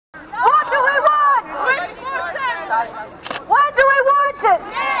When do we want it?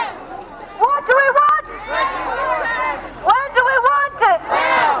 What do we want? When do we want it?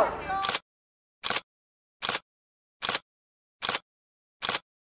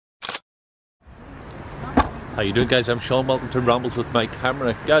 How you doing, guys? I'm Sean. Welcome to Rambles with my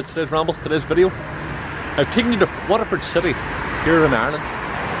camera. Guys, today's ramble, today's video, I've taken you to Waterford City here in Ireland.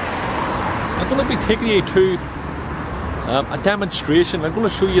 I'm going to be taking you to a demonstration. I'm going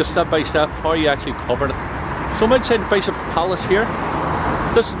to show you step by step how you actually cover it. So I'm outside Bishop's Palace here.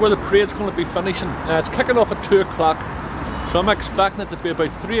 This is where the parade's going to be finishing. It's kicking off at 2 o'clock, so I'm expecting it to be about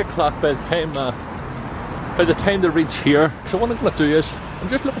 3 o'clock by the time they reach here. So what I'm going to do is, I'm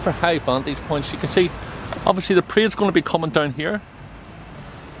just looking for high vantage points. You can see, obviously the parade's going to be coming down here.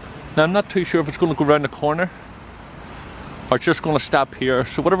 Now I'm not too sure if it's going to go around the corner or it's just going to stop here.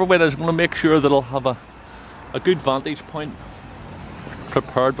 So whatever way it is, I'm going to make sure that I'll have a good vantage point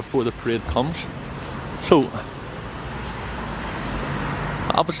prepared before the parade comes. So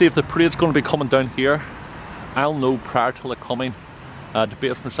obviously if the parade's going to be coming down here, I'll know prior to it coming to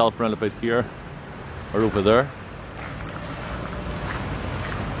base myself around about here or over there.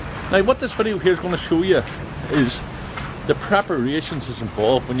 Now what this video here is going to show you is the preparations is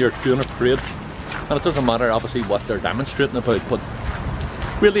involved when you're doing a parade, and it doesn't matter obviously what they're demonstrating about, but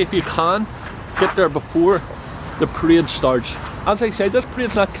really if you can get there before the parade starts. As I said, this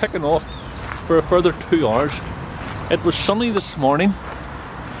parade's not kicking off for a further 2 hours. It was sunny this morning,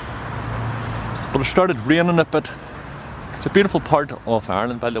 but it started raining a bit. It's a beautiful part of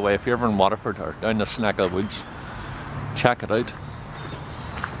Ireland, by the way. If you're ever in Waterford or down this neck of the woods, check it out.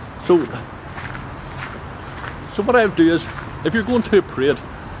 So what I would do is, if you're going to a parade,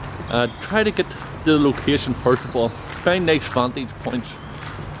 try to get the location first of all. Find nice vantage points.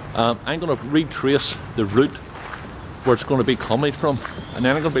 I'm going to retrace the route where it's going to be coming from, and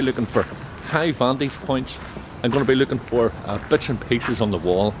then I'm going to be looking for high vantage points. I'm going to be looking for bits and pieces on the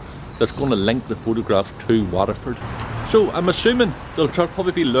wall that's going to link the photograph to Waterford. So I'm assuming there'll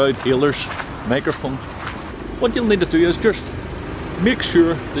probably be loud hailers, microphones. What you'll need to do is just make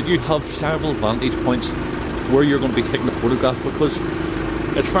sure that you have several vantage points where you're going to be taking the photograph, because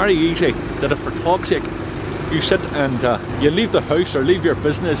it's very easy that if for talk's sake you sit and you leave the house or leave your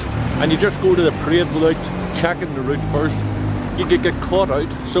business and you just go to the parade without checking the route first, you could get caught out.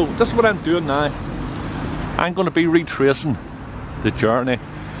 So this is what I'm doing now. I'm going to be retracing the journey,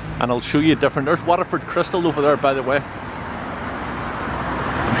 and I'll show you different. There's Waterford Crystal over there, by the way.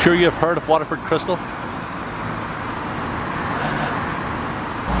 I'm sure you've heard of Waterford Crystal.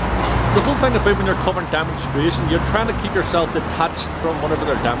 The whole thing about when you're covering demonstration, you're trying to keep yourself detached from whatever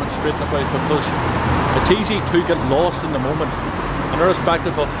they're demonstrating about, because it's easy to get lost in the moment. And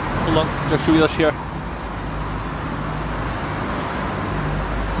irrespective of, hold on, just show you this here.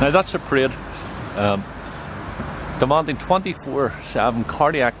 Now that's a parade demanding 24/7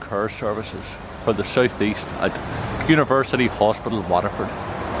 cardiac care services for the southeast at University Hospital Waterford.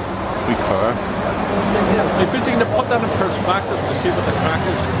 We care. Now, basically, to put that in perspective to see what the crack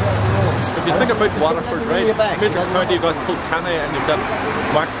is. If you think about Waterford, right, major county, you've got Kilkenny and you've got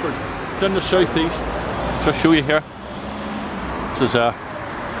Wexford. Down the southeast, just show you here. This is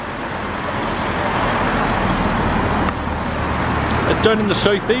down in the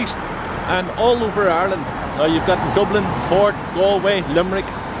southeast and all over Ireland. You've got Dublin, Cork, Galway, Limerick.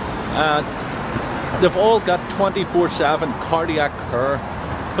 They've all got 24/7 cardiac care.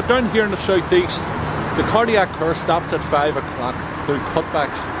 But down here in the southeast, the cardiac care stops at 5 o'clock through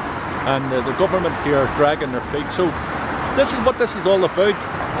cutbacks, and the government here are dragging their feet. So this is what this is all about,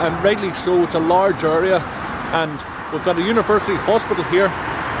 and rightly so. It's a large area, and we've got a university hospital here,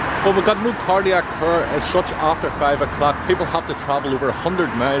 but we've got no cardiac care as such after 5 o'clock. People have to travel over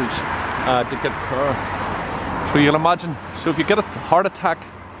 100 miles to get care. So you can imagine, so if you get a heart attack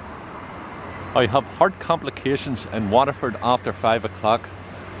or you have heart complications in Waterford after 5 o'clock,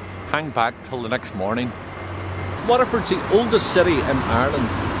 hang back till the next morning. Waterford's the oldest city in Ireland,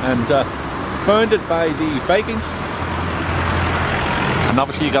 and founded by the Vikings. And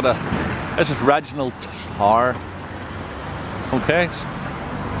obviously you got this is Reginald Tower. Okay,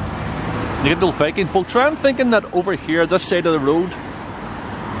 you get the old Viking boat. So I'm thinking that over here, this side of the road,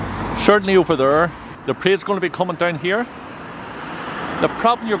 certainly over there, the parade's going to be coming down here. The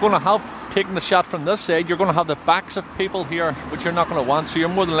problem you're going to have taking the shot from this side, you're going to have the backs of people here, which you're not going to want, so you're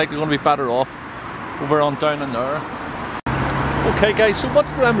more than likely going to be better off over on down in there. Okay guys, so what's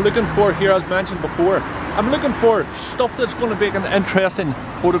what I'm looking for here, as mentioned before. I'm looking for stuff that's going to make an interesting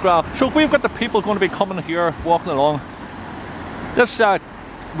photograph. So if we've got the people going to be coming here, walking along, this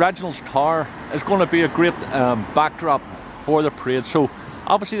Reginald's Tower is going to be a great backdrop for the parade. So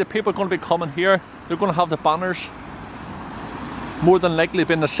obviously the people are going to be coming here, they're going to have the banners more than likely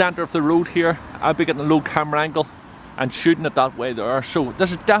be in the centre of the road here. I'll be getting a low camera angle and shooting it that way there. So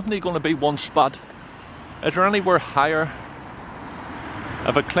this is definitely going to be one spot. Is there anywhere higher?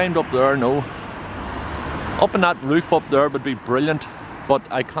 If I climbed up there, no. Up in that roof up there would be brilliant, but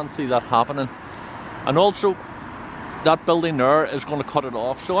I can't see that happening. And also, that building there is going to cut it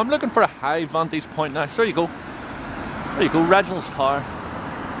off. So I'm looking for a high vantage point now. So there you go. There you go, Reginald's Tower.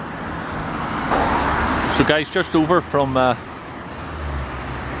 So guys, just over from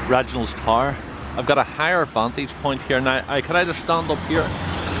Reginald's Tower, I've got a higher vantage point here. Now, I can either stand up here.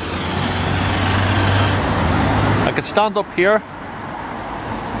 I can stand up here,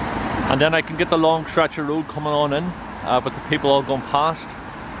 and then I can get the long stretch of road coming on in, with the people all going past.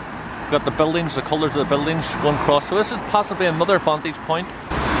 Got the buildings, the colours of the buildings going across. So this is possibly another vantage point.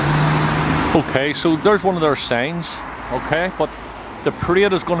 Okay, so there's one of their signs. Okay, but the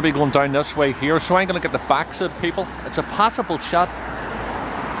parade is going to be going down this way here, so I'm going to get the backs of the people. It's a possible shot,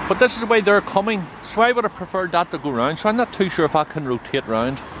 but this is the way they're coming, so I would have preferred that to go round. So I'm not too sure if I can rotate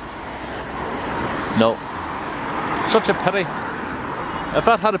round. No, such a pity. If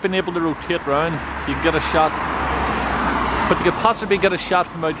that had been able to rotate round, you could get a shot. But you could possibly get a shot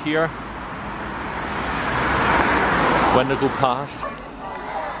from out here when they go past.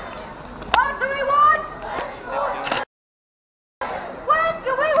 What do we want? When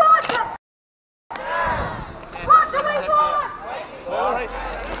do we want it? What do we want? All right.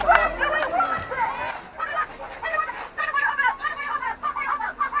 When do we want it?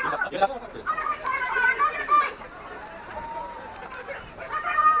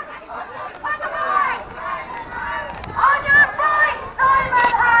 On your feet, Simon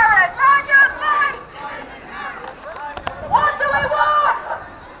Harris! On your feet! What do we want?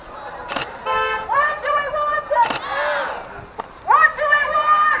 When do we want it? What do we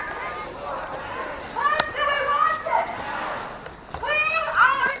want? When do we want it? We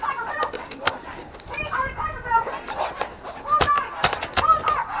are entitled. We are entitled. Hold on. Hold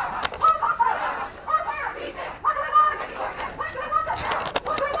on. Hold on. Hold on. What do we want? When do we want it?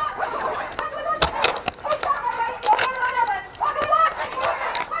 What do we want? When do we want it? What do we want? What do we want?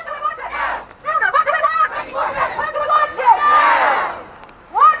 When do we want it? What do we want it? What do we want? When do we want it?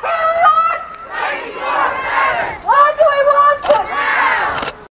 What do we want? 24/7. When do we want it?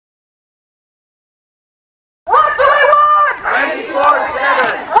 What do we want?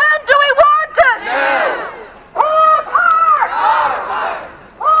 24/7. When do we want it? Hold hard!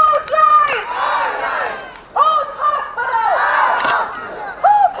 Hold life! Hold hospital!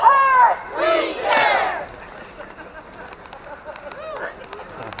 Who cares? We care.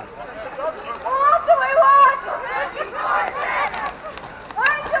 What do we want? When do we want it? What do we want?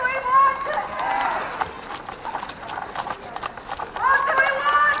 When do we want it? What do we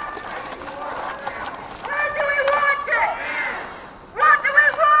want? When do we want it? We are entitled to. 24/7.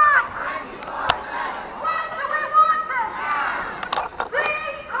 We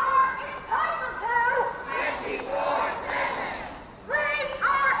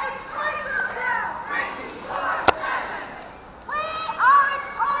are entitled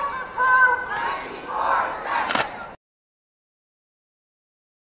to. 24/7. We are entitled to. 24/7.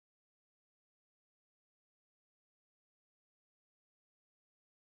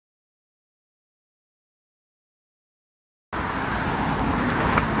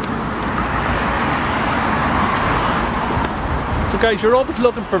 So guys, you're always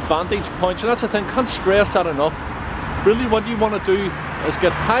looking for vantage points, and that's the thing, can't stress that enough. Really what you want to do is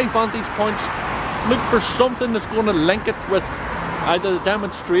get high vantage points, look for something that's going to link it with either the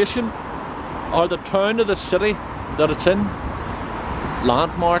demonstration or the town or the city that it's in,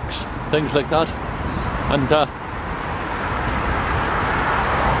 landmarks, things like that. And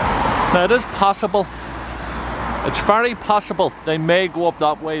now it is possible, it's very possible they may go up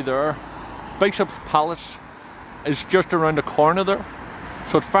that way there. Bishop's Palace is just around the corner there,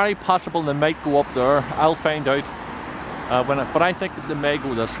 so it's very possible they might go up there. I'll find out but I think that they may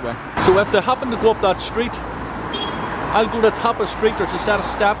go this way. So if they happen to go up that street, I'll go to the top of the street. There's a set of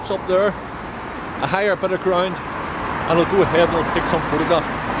steps up there, a higher bit of ground, and I'll go ahead and I'll take some photographs.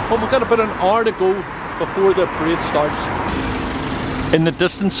 But we've got about an hour to go before the parade starts. In the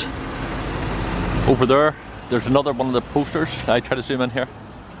distance over there, there's another one of the posters. I try to zoom in here.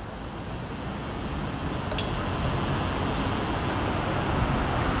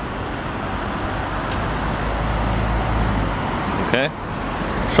 Okay,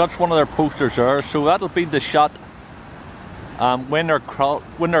 so that's one of their posters there. So that'll be the shot when they're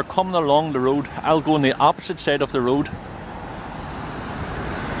coming along the road. I'll go on the opposite side of the road,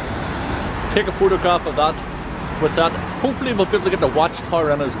 take a photograph of that. With that, hopefully we'll be able to get the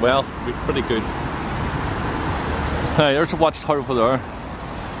watchtower in as well. It'll be pretty good. Hey, there's a watchtower over there.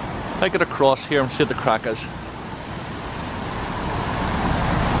 I get across here and see what the crack is.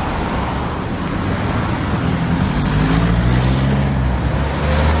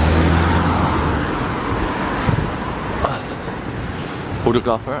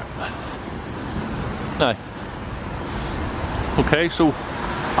 Photographer. Now, okay, so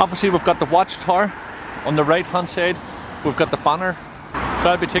obviously we've got the watchtower on the right hand side, we've got the banner, so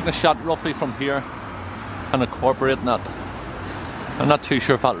I'll be taking a shot roughly from here and incorporating that. I'm not too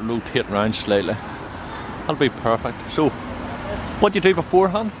sure if that'll rotate around slightly. That'll be perfect. So what you do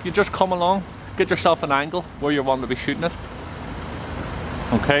beforehand, you just come along, get yourself an angle where you want to be shooting it.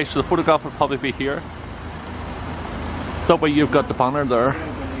 Okay, so the photograph will probably be here. That way you've got the banner there,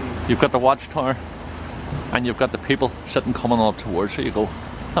 you've got the watchtower, and you've got the people sitting coming up towards you. You go,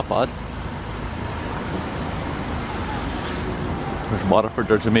 not bad. There's Waterford,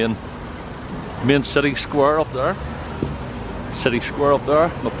 there's the main city square up there. City square up there,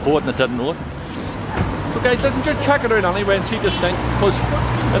 I'm a poet and I didn't know it. So guys, let's just check it out anyway and see this thing, because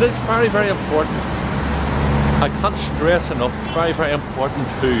it is very, very important. I can't stress enough, it's very, very important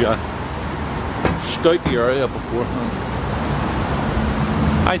to scout the area beforehand.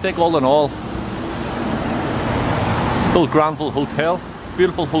 I think all in all, Bill Granville Hotel,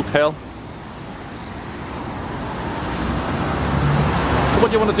 beautiful hotel. So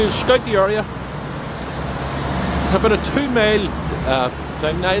what you want to do is scout the area. It's about a 2-mile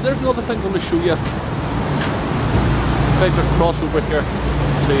thing. Now there's another thing I'm going to show you. Let's just cross over here.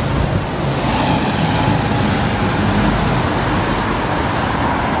 See.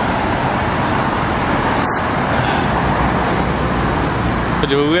 But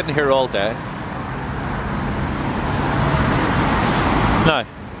you'll be waiting here all day. Now,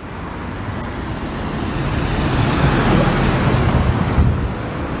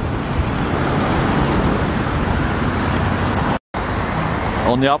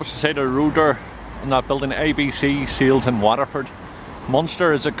 on the opposite side of the road there, on that building, ABC Sales in Waterford.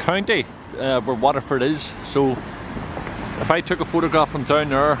 Munster is a county where Waterford is, so if I took a photograph from down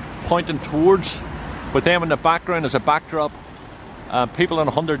there pointing towards, with them in the background as a backdrop, people in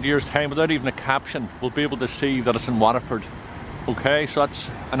 100 years time without even a caption will be able to see that it's in Waterford. Okay, so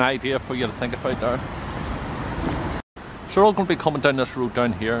that's an idea for you to think about there. So we're all going to be coming down this road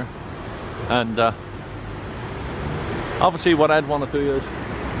down here, and obviously what I'd want to do is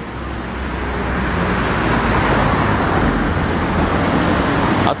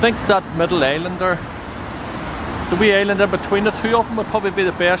I think that middle island there, the wee island in between the two of them would probably be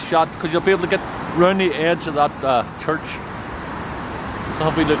the best shot, because you'll be able to get round the edge of that church. So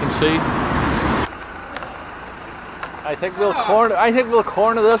have we look and see. I think we'll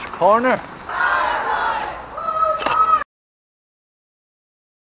corner this corner.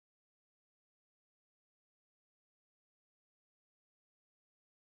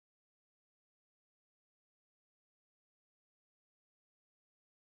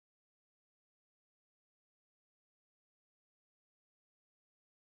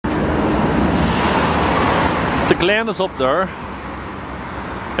 The glen is up there.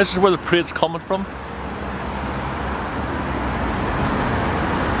 This is where the parade's coming from.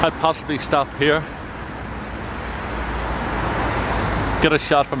 I'd possibly stop here, get a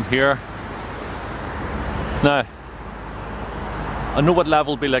shot from here. Now, I know what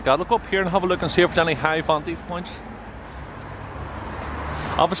level will be like. I'll look up here and have a look and see if there's any high vantage points.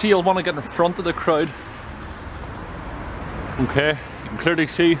 Obviously you'll want to get in front of the crowd. Okay, you can clearly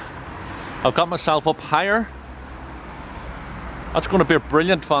see I've got myself up higher. That's going to be a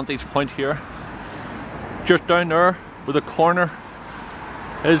brilliant vantage point here. Just down there where the corner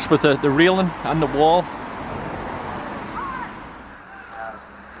is with the railing and the wall.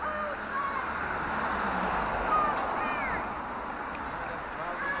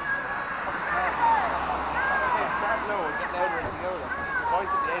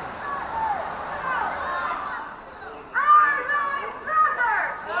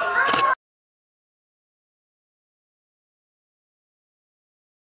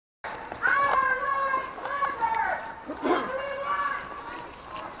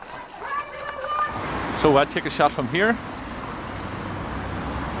 So I'd take a shot from here.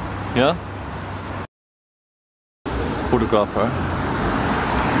 Yeah. Photograph her.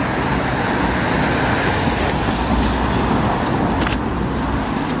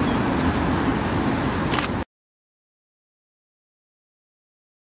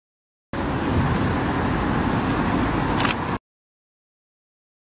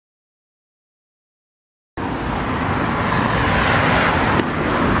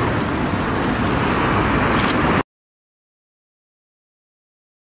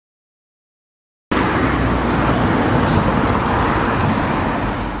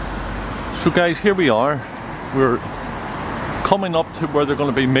 So guys, here we are. We're coming up to where they're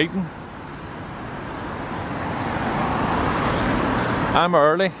going to be meeting. I'm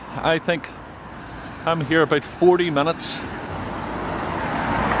early. I think I'm here about 40 minutes.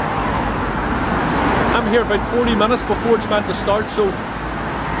 I'm here about 40 minutes before it's meant to start, so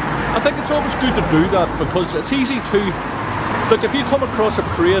I think it's always good to do that, because it's easy to look if you come across a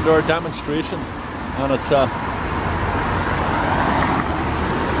parade or a demonstration and it's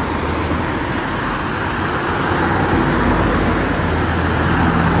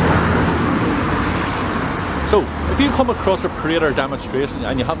so if you come across a parade or demonstration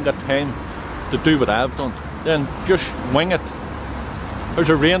and you haven't got time to do what I've done, then just wing it. There's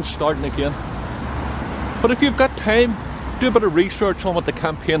a rain starting again. But if you've got time, do a bit of research on what the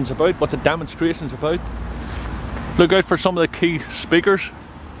campaign's about, what the demonstration's about. Look out for some of the key speakers.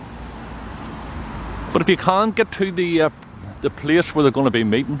 But if you can't get to the place where they're going to be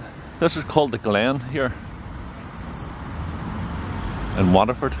meeting, this is called the Glen here in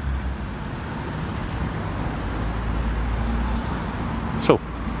Waterford. So,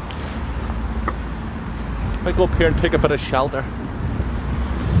 I go up here and take a bit of shelter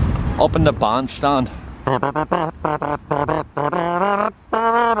up in the bandstand.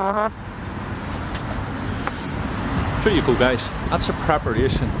 So you go guys, that's a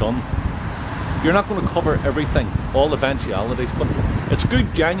preparation done. You're not going to cover everything, all eventualities, but it's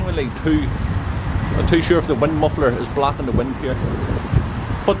good genuinely to, I'm too sure if the wind muffler is blocking the wind here,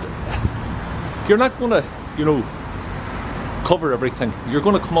 but you're not going to, you know, cover everything. You're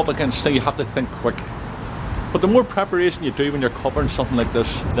going to come up against things you have to think quick. But the more preparation you do when you're covering something like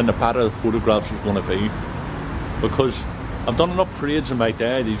this, then the better the photographs is going to be. Because I've done enough parades in my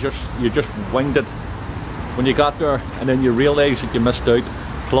day, you just winged it when you got there, and then you realise that you missed out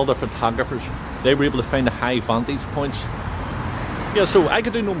to other photographers. They were able to find the high vantage points. Yeah, so I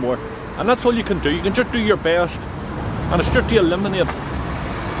could do no more. And that's all you can do. You can just do your best, and it's just to eliminate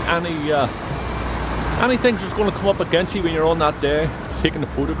any things that's going to come up against you when you're on that day taking the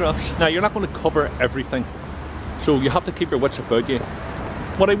photographs. Now, you're not going to cover everything, so you have to keep your wits about you.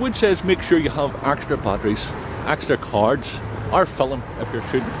 What I would say is make sure you have extra batteries, extra cards, or film if you're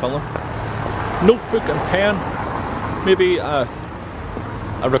shooting film. Notebook and pen, maybe a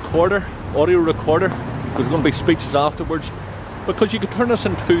recorder, audio recorder, because there's going to be speeches afterwards. Because you could turn this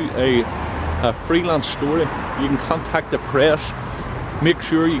into a freelance story. You can contact the press, make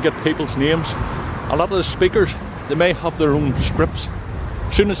sure you get people's names. A lot of the speakers, they may have their own scripts.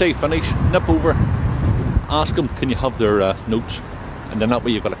 As soon as they finish, nip over, ask them, can you have their notes? And then that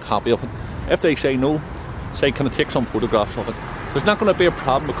way you've got a copy of it. If they say no, say, can I take some photographs of it? There's not going to be a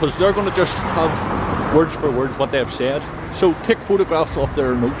problem, because they're going to just have words for words what they've said. So take photographs of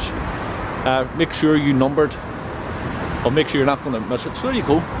their notes. Make sure you numbered, or make sure you're not going to miss it. So there you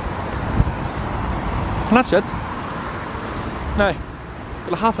go. And that's it. Now,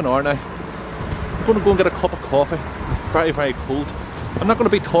 got a half an hour now. I'm going to go and get a cup of coffee. It's very, very cold. I'm not going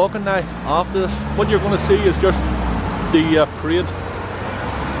to be talking now after this. What you're going to see is just the parade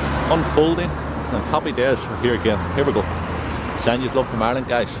unfolding. And happy days are here again. Here we go. Send you love from Ireland,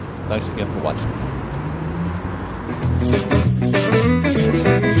 guys. Thanks again for watching.